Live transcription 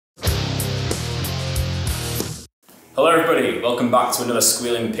Hello everybody, welcome back to another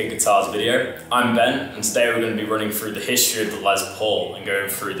Squealing Pig Guitars video. I'm Ben, and today we're going to be running through the history of the Les Paul and going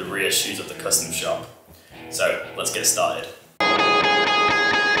through the reissues of the custom shop. So let's get started.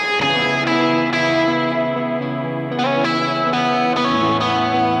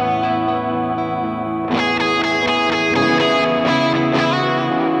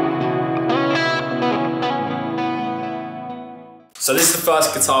 So this is the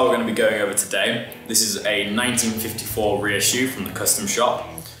first guitar we're going to be going over today. This is a 1954 reissue from the custom shop.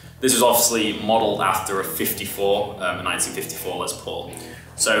 This was obviously modelled after a 1954 Les Paul.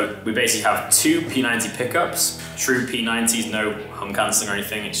 So we basically have two P90 pickups, true P90s, no hum cancelling or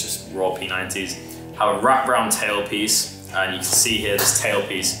anything, it's just raw P90s. Have a wraparound tailpiece, and you can see here this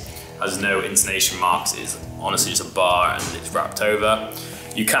tailpiece has no intonation marks, it's honestly just a bar and it's wrapped over.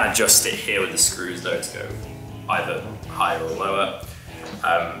 You can adjust it here with the screws though to go either higher or lower.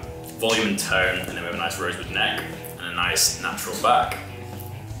 Volume and tone, and then we have a nice rosewood neck and a nice natural back.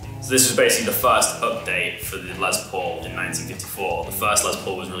 So this was basically the first update for the Les Paul in 1954. The first Les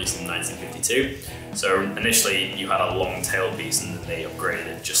Paul was released in 1952. So initially you had a long tailpiece and then they upgraded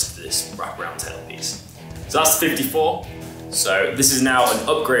it just to this wraparound tailpiece. So that's the 54. So this is now an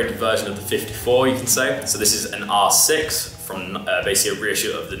upgraded version of the 54, you can say. So this is an R6 from basically a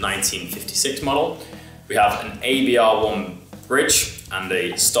reissue of the 1956 model. We have an ABR1 bridge and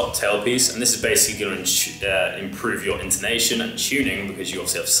a stop tailpiece, and this is basically going to improve your intonation and tuning because you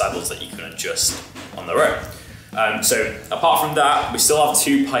obviously have saddles that you can adjust on their own. So apart from that, we still have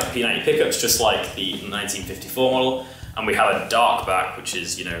two P90 pickups just like the 1954 model, and we have a dark back which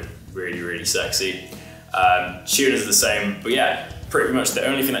is, you know, really sexy. Tuning is the same, but yeah, pretty much the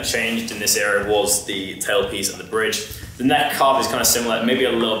only thing that changed in this area was the tailpiece and the bridge. The neck carve is kind of similar, maybe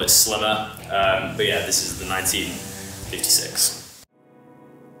a little bit slimmer, but yeah, this is the 1956.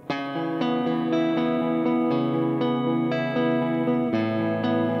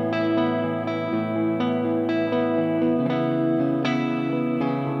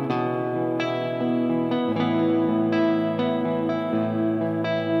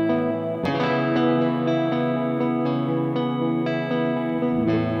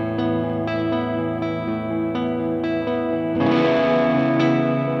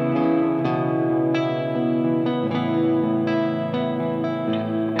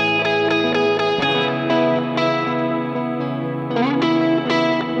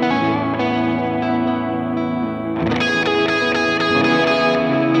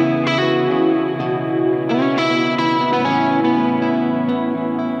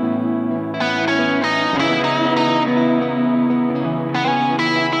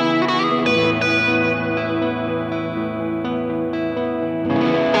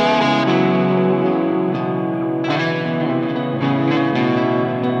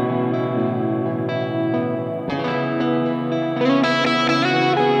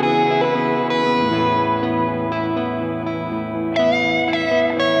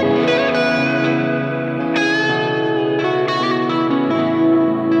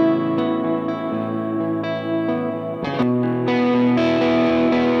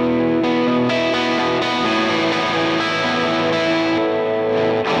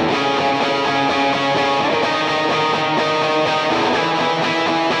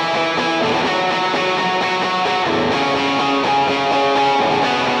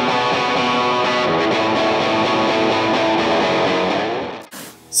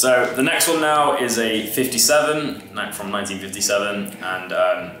 So the next one now is a 57 from 1957, and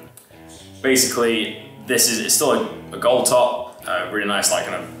basically this is, it's still a gold top, really nice, like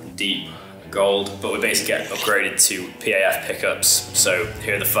kind of deep gold, but we basically get upgraded to PAF pickups. So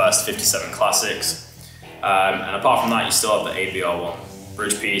here are the first 57 classics, and apart from that you still have the ABR1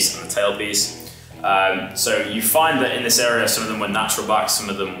 bridge piece and the tailpiece. So you find that in this area some of them were natural backs, some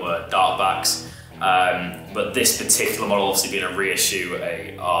of them were dark backs. But this particular model, obviously being a reissue,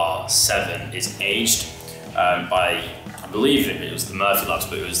 a R7, is aged by, I believe it was the Murphy Labs,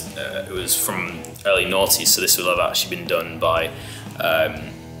 but it was from early noughties, so this will have actually been done by,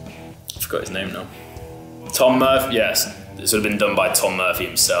 I forgot his name now, Tom Murphy, yes, this would have been done by Tom Murphy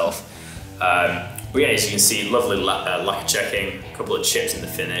himself. But yeah, as you can see, lovely lacquer checking, a couple of chips in the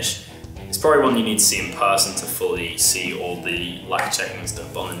finish. It's probably one you need to see in person to fully see all the lacquer checking and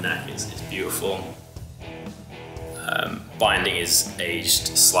stuff, but on the neck it's beautiful. Binding is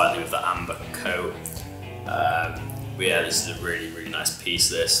aged slightly with the amber coat. But yeah, this is a really nice piece,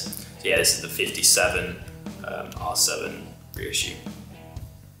 this. So yeah, this is the 57 R7 reissue.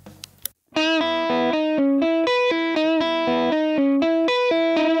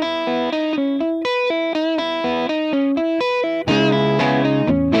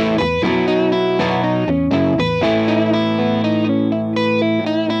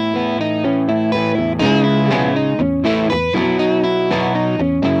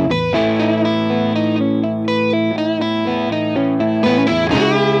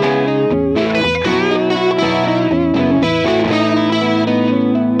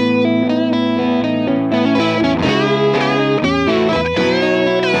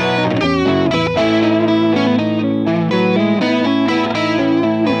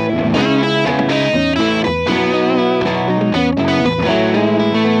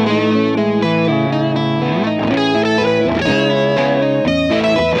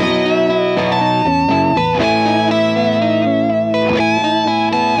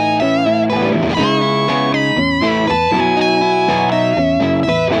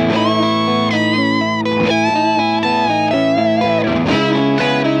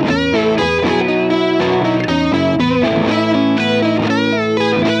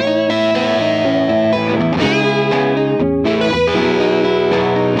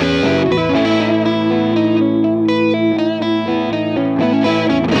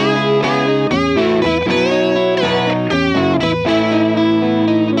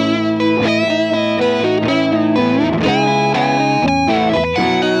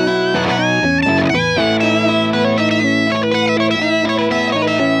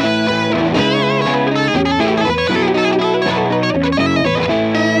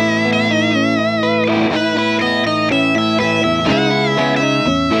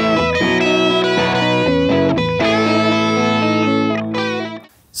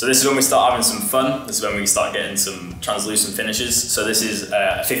 this is when we start having some fun. This is when we start getting some translucent finishes. So this is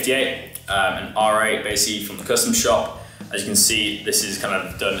a 58, an R8 basically from the custom shop. As you can see, this is kind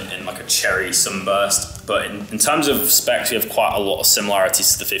of done in like a cherry sunburst. But in terms of specs, we have quite a lot of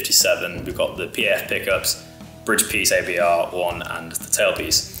similarities to the 57. We've got the PAF pickups, bridge piece, ABR one, and the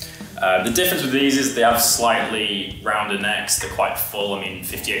tailpiece. The difference with these is they have slightly rounder necks. They're quite full. I mean,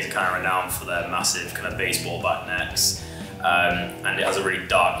 58s are kind of renowned for their massive kind of baseball back necks. And it has a really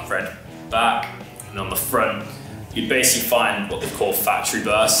dark red back. And on the front, you'd basically find what they call factory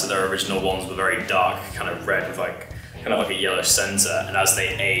bursts. So their original ones were very dark, kind of red with kind of like a yellowish center. And as they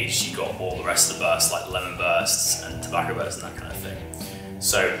age, you got all the rest of the bursts, like lemon bursts and tobacco bursts and that kind of thing.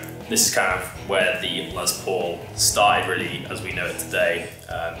 So this is kind of where the Les Paul started, really, as we know it today,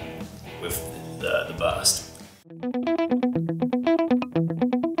 with the burst.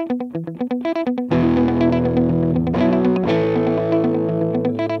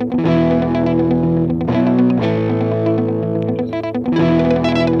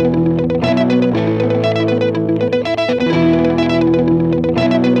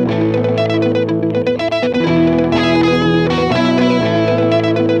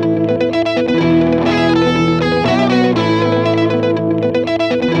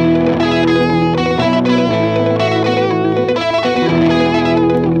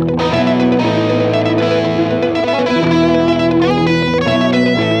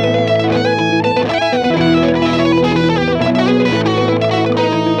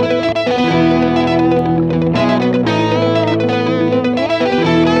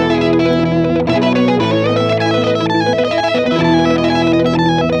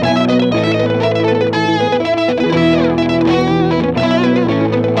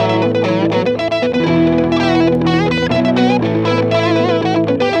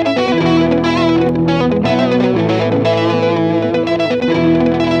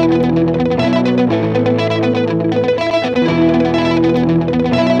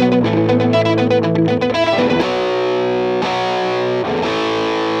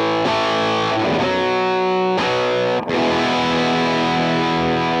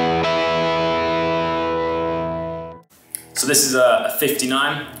 So this is a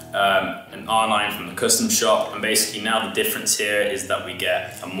 59, an R9 from the custom shop, and basically now the difference here is that we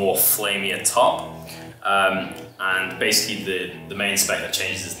get a more flamier top, and basically the main spec that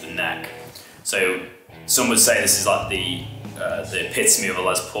changes is the neck. So some would say this is like the epitome of a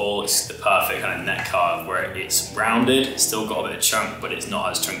Les Paul. It's the perfect kind of neck carve where it's rounded, it's still got a bit of chunk, but it's not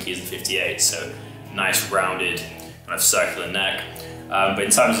as chunky as the 58, so nice rounded kind of circular neck. But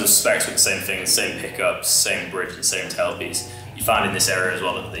in terms of specs, with the same thing, same pickups, same bridge and same tailpiece. You find in this area as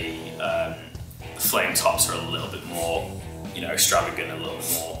well that the flame tops are a little bit more, extravagant, a little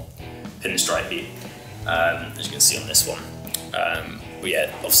bit more pinstripey, as you can see on this one. But yeah,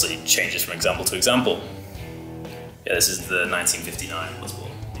 obviously changes from example to example. Yeah, this is the 1959 Les Paul.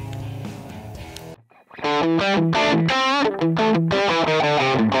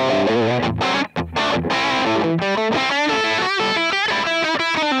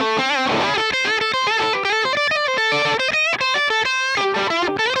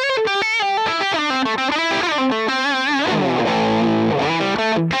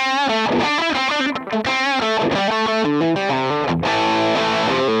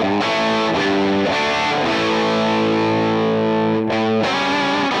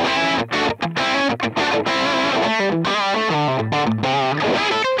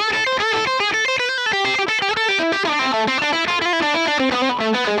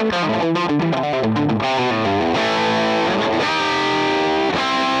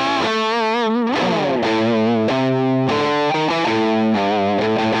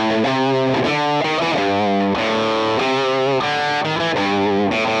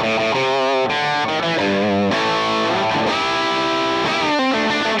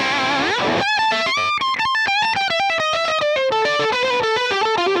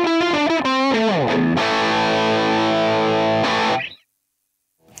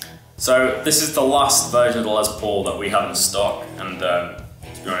 So this is the last version of the Les Paul that we have in stock, and to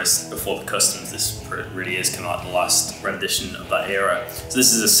be honest, before the customs, this really is kind of like the last rendition of that era. So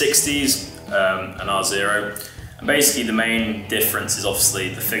this is a 60s, an R0, and basically the main difference is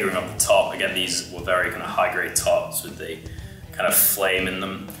obviously the figuring of the top. Again, these were very kind of high-grade tops with the kind of flame in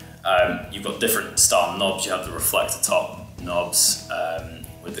them. You've got different style knobs. You have the reflector top knobs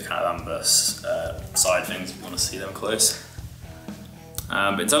with the kind of amber side things, if you want to see them close.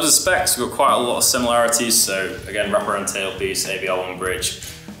 But in terms of specs, we've got quite a lot of similarities. So again, wraparound tailpiece, ABR1 bridge,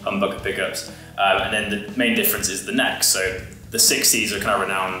 humbucker pickups. And then the main difference is the neck. So the 60s are kind of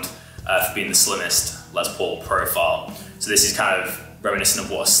renowned for being the slimmest Les Paul profile. So this is kind of reminiscent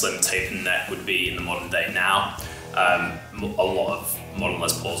of what a slim tapered neck would be in the modern day now. A lot of modern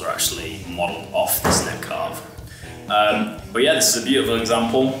Les Pauls are actually modelled off this neck carve. But yeah, this is a beautiful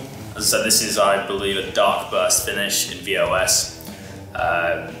example. As I said, this is, I believe, a dark burst finish in VOS.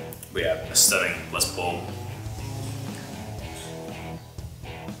 We have a stunning Les Paul.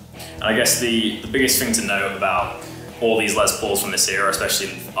 And I guess the biggest thing to note about all these Les Pauls from this era, especially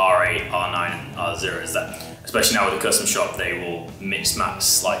R8, R9, and R0, is that, especially now with the custom shop, they will mix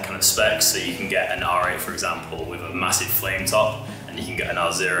match like kind of specs. So you can get an R8, for example, with a massive flame top, and you can get an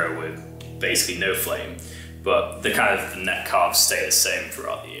R0 with basically no flame. But the kind of the neck carves stay the same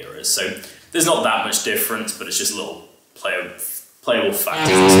throughout the eras. So there's not that much difference, but it's just little playable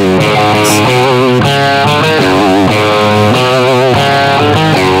factors.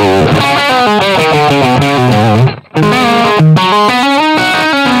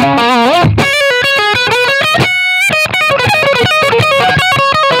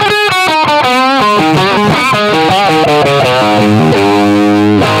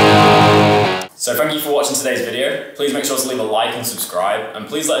 So thank you for watching today's video. Please make sure to leave a like and subscribe, and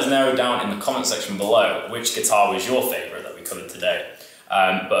please let us know down in the comment section below which guitar was your favourite that we covered today.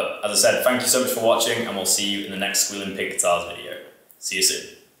 But as I said, thank you so much for watching, and we'll see you in the next Squealing Pig Guitars video. See you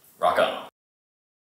soon. Rock on.